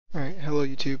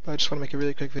Hello YouTube, I just want to make a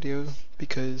really quick video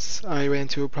because I ran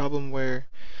into a problem where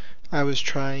I was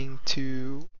trying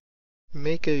to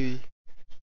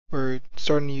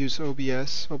starting to use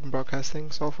OBS, Open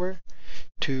Broadcasting software,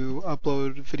 to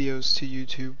upload videos to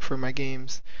YouTube for my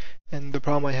games. And the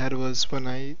problem I had was when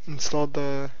I installed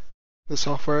the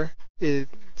software, it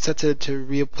sets it to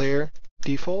Real Player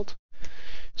default.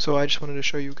 So I just wanted to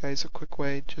show you guys a quick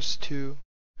way just to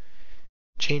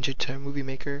change it to Movie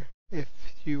Maker if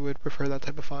you would prefer that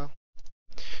type of file.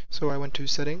 So I went to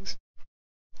Settings,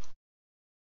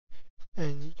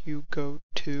 and you go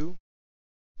to,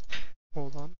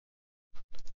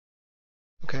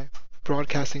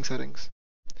 Broadcasting Settings.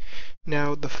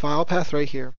 Now the file path right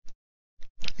here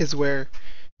is where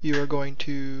you are going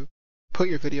to put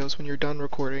your videos. When you're done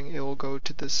recording, it will go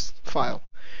to this file.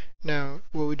 Now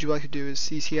what would you like to do is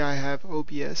see I have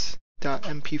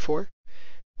obs.mp4.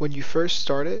 When you first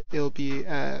start it, it'll be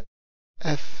at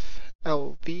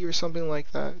FLV or something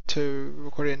like that to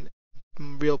record it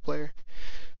in Real Player.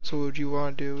 So what you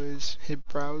want to do is hit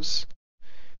Browse,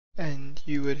 and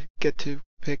you would get to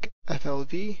pick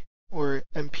FLV or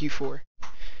MP4.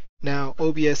 Now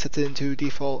OBS sets it into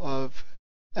default of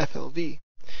FLV.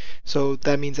 So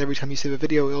that means every time you save a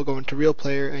video, it'll go into Real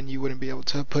Player and you wouldn't be able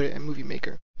to put it in Movie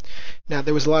Maker. Now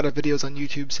there was a lot of videos on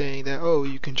YouTube saying that, oh,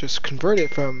 you can just convert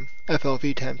it from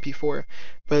FLV to MP4,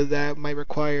 but that might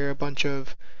require a bunch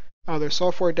of other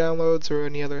software downloads or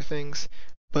any other things.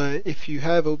 But if you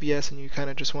have OBS and you kind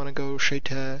of just want to go straight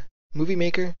to Movie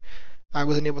Maker, I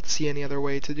wasn't able to see any other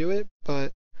way to do it,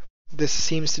 but this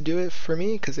seems to do it for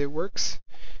me because it works.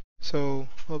 So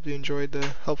hope you enjoyed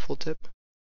the helpful tip.